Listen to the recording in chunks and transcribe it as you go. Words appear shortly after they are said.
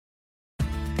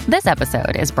This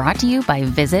episode is brought to you by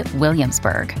Visit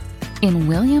Williamsburg. In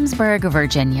Williamsburg,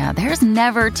 Virginia, there's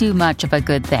never too much of a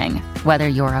good thing. Whether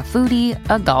you're a foodie,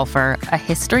 a golfer, a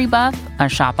history buff, a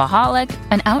shopaholic,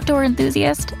 an outdoor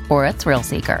enthusiast, or a thrill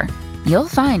seeker, you'll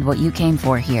find what you came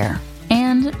for here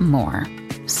and more.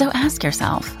 So ask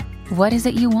yourself, what is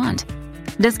it you want?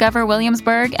 Discover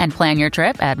Williamsburg and plan your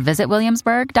trip at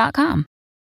visitwilliamsburg.com.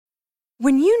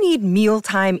 When you need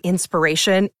mealtime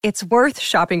inspiration, it's worth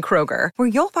shopping Kroger, where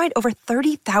you'll find over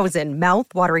 30,000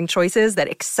 mouth-watering choices that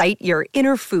excite your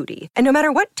inner foodie. And no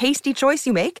matter what tasty choice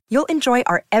you make, you'll enjoy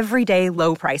our everyday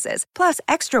low prices, plus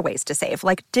extra ways to save,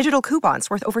 like digital coupons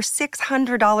worth over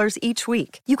 $600 each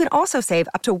week. You can also save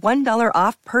up to $1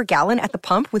 off per gallon at the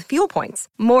pump with fuel points.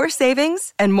 More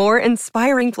savings and more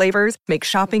inspiring flavors make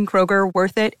shopping Kroger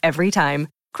worth it every time.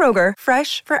 Kroger,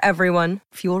 fresh for everyone.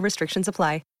 Fuel restrictions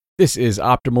apply. This is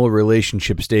Optimal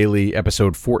Relationships Daily,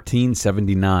 episode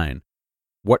 1479,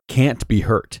 What Can't Be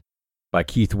Hurt, by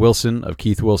Keith Wilson of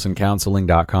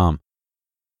keithwilsoncounseling.com.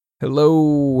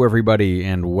 Hello, everybody,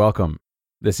 and welcome.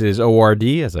 This is ORD,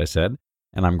 as I said,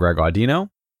 and I'm Greg Audino.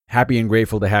 Happy and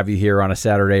grateful to have you here on a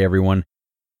Saturday, everyone.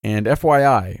 And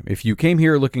FYI, if you came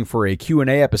here looking for a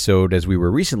Q&A episode, as we were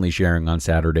recently sharing on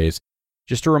Saturdays,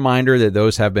 just a reminder that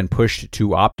those have been pushed to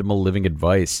Optimal Living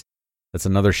Advice. That's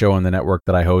another show on the network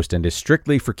that I host and is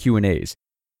strictly for Q&As.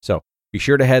 So be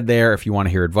sure to head there if you want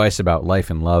to hear advice about life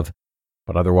and love.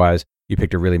 But otherwise, you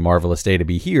picked a really marvelous day to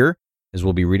be here, as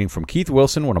we'll be reading from Keith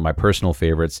Wilson, one of my personal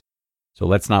favorites. So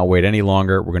let's not wait any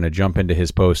longer. We're going to jump into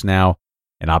his post now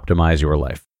and optimize your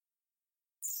life.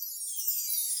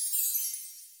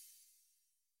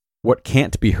 What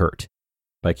Can't Be Hurt,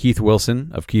 by Keith Wilson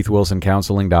of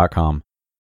keithwilsoncounseling.com.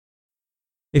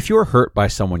 If you're hurt by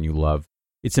someone you love,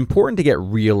 it's important to get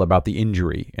real about the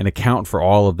injury and account for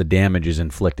all of the damages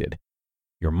inflicted.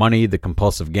 Your money the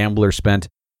compulsive gambler spent,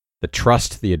 the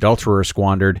trust the adulterer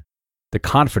squandered, the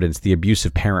confidence the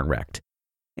abusive parent wrecked.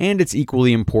 And it's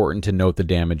equally important to note the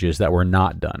damages that were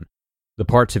not done, the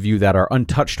parts of you that are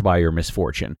untouched by your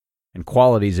misfortune, and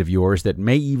qualities of yours that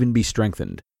may even be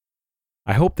strengthened.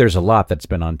 I hope there's a lot that's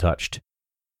been untouched.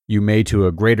 You may, to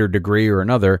a greater degree or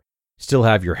another, still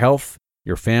have your health,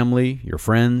 your family, your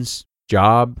friends,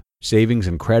 job, savings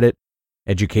and credit,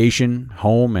 education,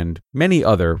 home, and many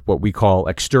other what we call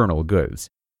external goods.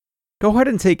 Go ahead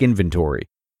and take inventory.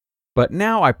 But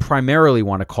now I primarily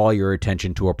want to call your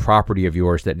attention to a property of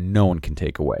yours that no one can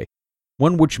take away,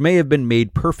 one which may have been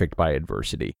made perfect by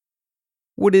adversity.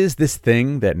 What is this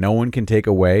thing that no one can take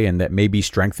away and that may be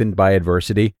strengthened by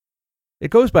adversity?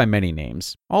 It goes by many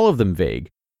names, all of them vague.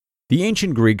 The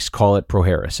ancient Greeks call it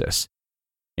prohairesis.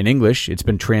 In English, it's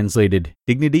been translated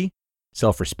dignity,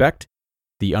 self-respect,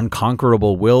 the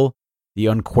unconquerable will, the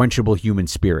unquenchable human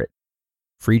spirit,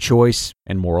 free choice,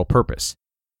 and moral purpose.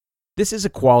 This is a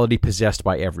quality possessed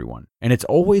by everyone, and it's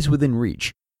always within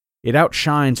reach. It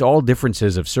outshines all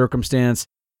differences of circumstance,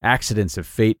 accidents of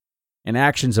fate, and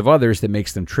actions of others that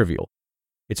makes them trivial.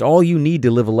 It's all you need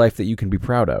to live a life that you can be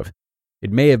proud of.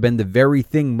 It may have been the very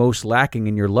thing most lacking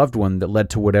in your loved one that led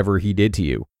to whatever he did to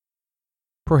you.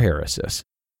 Prohairesis.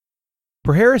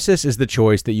 Prohairesis is the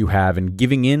choice that you have in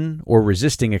giving in or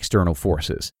resisting external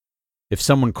forces. If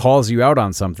someone calls you out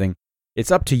on something,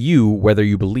 it's up to you whether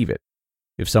you believe it.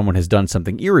 If someone has done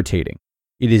something irritating,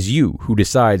 it is you who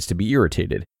decides to be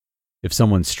irritated. If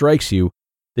someone strikes you,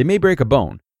 they may break a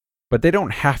bone, but they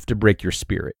don't have to break your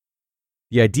spirit.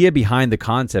 The idea behind the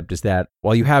concept is that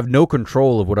while you have no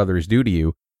control of what others do to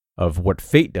you, of what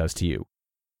fate does to you,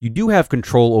 you do have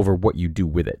control over what you do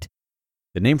with it.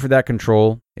 The name for that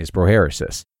control is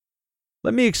prohairesis.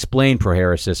 Let me explain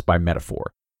prohairesis by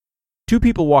metaphor. Two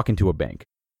people walk into a bank.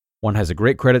 One has a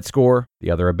great credit score, the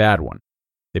other a bad one.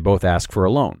 They both ask for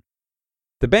a loan.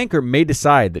 The banker may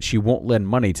decide that she won't lend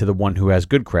money to the one who has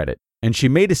good credit, and she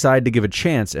may decide to give a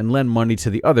chance and lend money to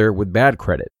the other with bad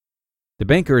credit. The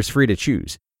banker is free to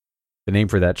choose. The name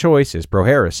for that choice is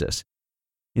prohairesis.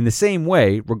 In the same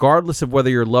way, regardless of whether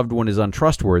your loved one is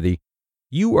untrustworthy,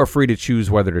 you are free to choose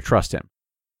whether to trust him.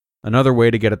 Another way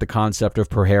to get at the concept of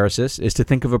prohairesis is to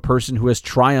think of a person who has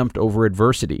triumphed over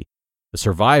adversity, a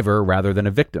survivor rather than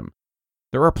a victim.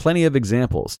 There are plenty of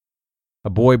examples.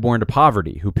 A boy born to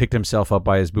poverty who picked himself up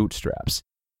by his bootstraps.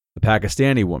 A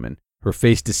Pakistani woman, her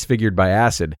face disfigured by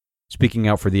acid, speaking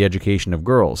out for the education of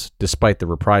girls, despite the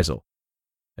reprisal.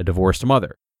 A divorced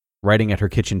mother, writing at her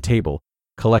kitchen table,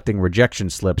 collecting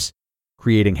rejection slips,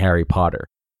 creating Harry Potter.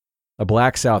 A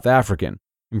black South African,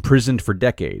 imprisoned for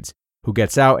decades, who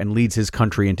gets out and leads his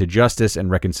country into justice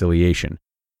and reconciliation.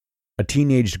 A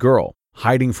teenaged girl,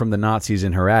 hiding from the Nazis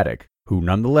in her attic, who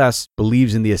nonetheless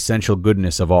believes in the essential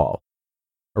goodness of all.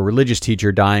 a religious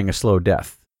teacher dying a slow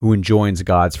death who enjoins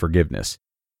God's forgiveness,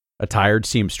 a tired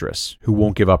seamstress who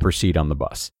won't give up her seat on the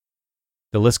bus.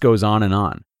 The list goes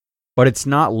on, but it's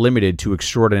not limited to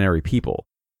extraordinary people.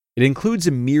 It includes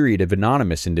a myriad of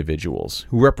anonymous individuals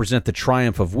who represent the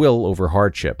triumph of will over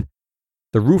hardship.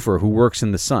 The roofer who works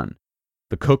in the sun,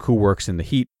 the cook who works in the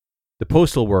heat, the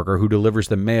postal worker who delivers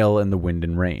the mail in the wind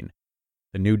and rain,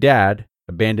 the new dad,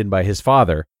 abandoned by his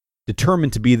father,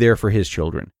 determined to be there for his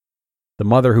children, the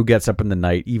mother who gets up in the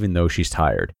night even though she's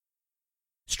tired.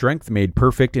 Strength made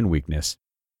perfect in weakness.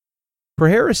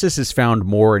 Prohairesis is found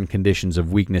more in conditions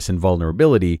of weakness and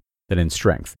vulnerability than in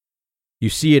strength. You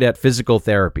see it at physical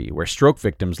therapy, where stroke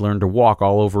victims learn to walk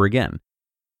all over again.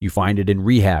 You find it in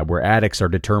rehab, where addicts are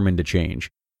determined to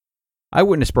change. I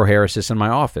witnessed prohairesis in my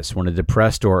office when a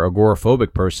depressed or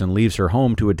agoraphobic person leaves her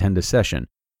home to attend a session.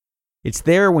 It's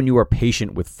there when you are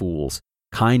patient with fools,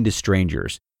 kind to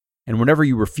strangers, and whenever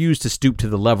you refuse to stoop to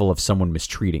the level of someone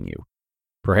mistreating you.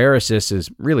 Prohairesis is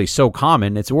really so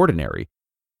common it's ordinary,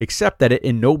 except that it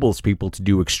ennobles people to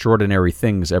do extraordinary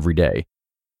things every day.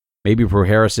 Maybe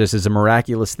prohairesis is a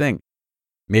miraculous thing.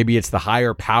 Maybe it's the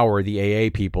higher power the AA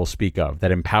people speak of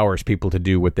that empowers people to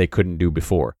do what they couldn't do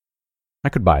before. I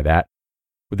could buy that,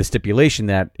 with the stipulation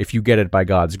that if you get it by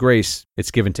God's grace,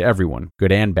 it's given to everyone,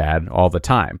 good and bad, all the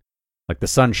time, like the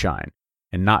sunshine,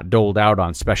 and not doled out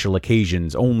on special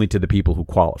occasions only to the people who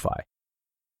qualify.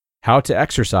 How to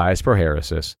exercise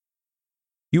prohairesis.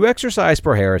 You exercise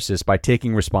prohairesis by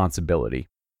taking responsibility,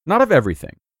 not of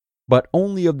everything, but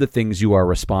only of the things you are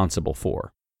responsible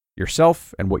for,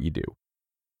 yourself and what you do.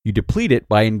 You deplete it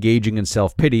by engaging in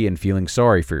self-pity and feeling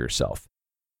sorry for yourself.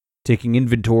 Taking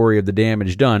inventory of the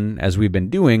damage done, as we've been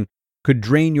doing, could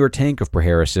drain your tank of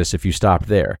prohairesis if you stopped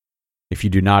there, if you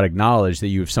do not acknowledge that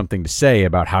you have something to say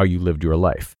about how you lived your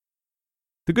life.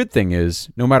 The good thing is,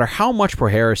 no matter how much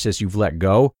prohairesis you've let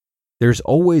go, there's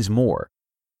always more.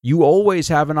 You always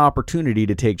have an opportunity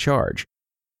to take charge.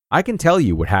 I can tell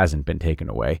you what hasn't been taken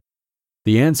away.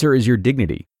 The answer is your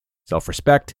dignity,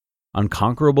 self-respect,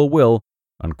 unconquerable will,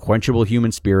 unquenchable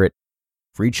human spirit,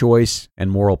 free choice,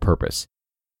 and moral purpose.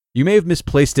 You may have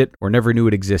misplaced it or never knew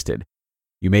it existed.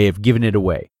 You may have given it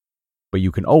away, but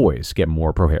you can always get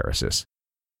more prohairesis.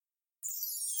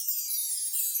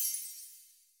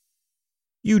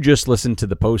 You just listened to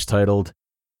the post titled,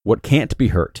 What Can't Be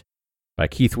Hurt, by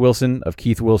Keith Wilson of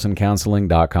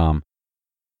KeithWilsonCounseling.com.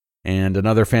 And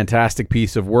another fantastic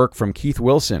piece of work from Keith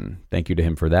Wilson. Thank you to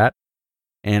him for that.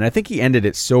 And I think he ended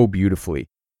it so beautifully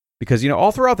because,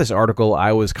 all throughout this article,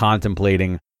 I was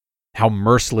contemplating how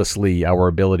mercilessly our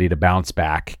ability to bounce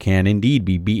back can indeed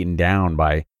be beaten down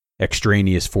by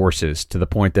extraneous forces to the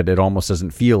point that it almost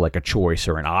doesn't feel like a choice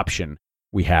or an option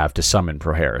we have to summon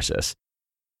prohairesis.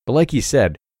 But like he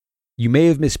said, you may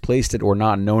have misplaced it or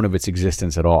not known of its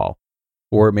existence at all,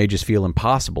 or it may just feel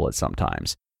impossible at some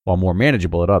times, while more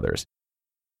manageable at others.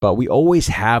 But we always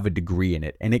have a degree in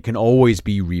it, and it can always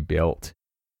be rebuilt.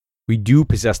 We do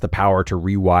possess the power to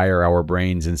rewire our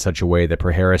brains in such a way that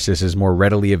prohairesis is more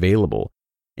readily available.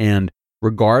 And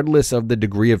regardless of the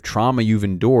degree of trauma you've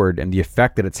endured and the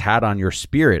effect that it's had on your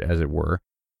spirit, as it were,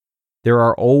 there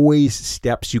are always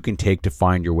steps you can take to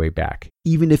find your way back,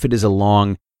 even if it is a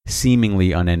long,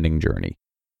 seemingly unending journey.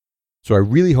 So I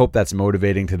really hope that's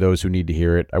motivating to those who need to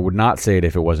hear it. I would not say it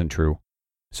if it wasn't true.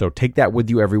 So take that with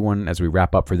you, everyone, as we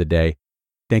wrap up for the day.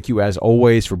 Thank you, as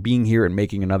always, for being here and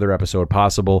making another episode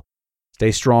possible.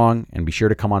 Stay strong and be sure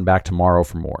to come on back tomorrow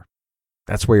for more.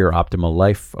 That's where your optimal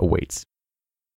life awaits.